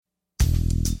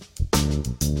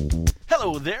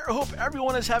Hello there, hope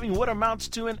everyone is having what amounts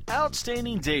to an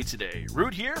outstanding day today.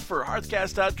 Root here for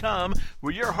Hearthcast.com,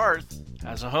 where your hearth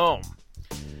has a home.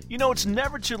 You know, it's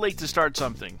never too late to start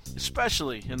something,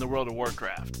 especially in the world of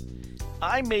Warcraft.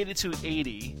 I made it to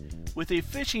 80 with a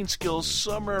fishing skill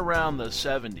somewhere around the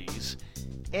 70s,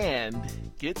 and,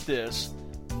 get this,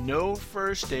 no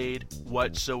first aid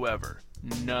whatsoever.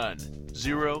 None.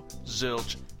 Zero,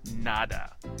 zilch,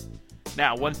 nada.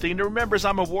 Now, one thing to remember is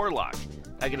I'm a warlock.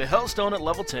 I get a Hellstone at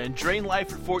level 10, Drain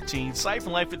Life at 14,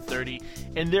 Siphon Life at 30,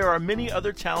 and there are many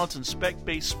other talents and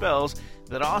spec-based spells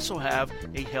that also have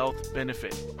a health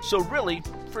benefit. So really,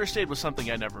 first aid was something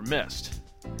I never missed.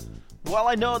 While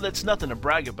I know that's nothing to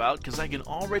brag about, because I can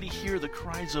already hear the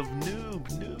cries of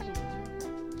noob,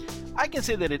 I can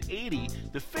say that at 80,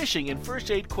 the fishing and first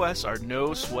aid quests are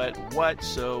no sweat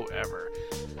whatsoever.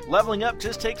 Leveling up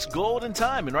just takes gold and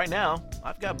time, and right now,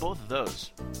 I've got both of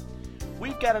those.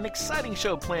 We've got an exciting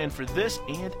show planned for this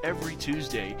and every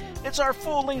Tuesday. It's our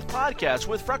full-length podcast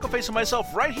with Freckleface and myself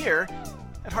right here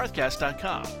at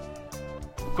Hearthcast.com.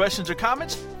 For questions or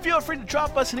comments, feel free to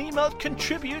drop us an email at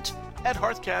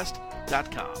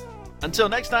contribute@Hearthcast.com. Until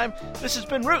next time, this has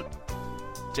been Root.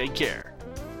 Take care.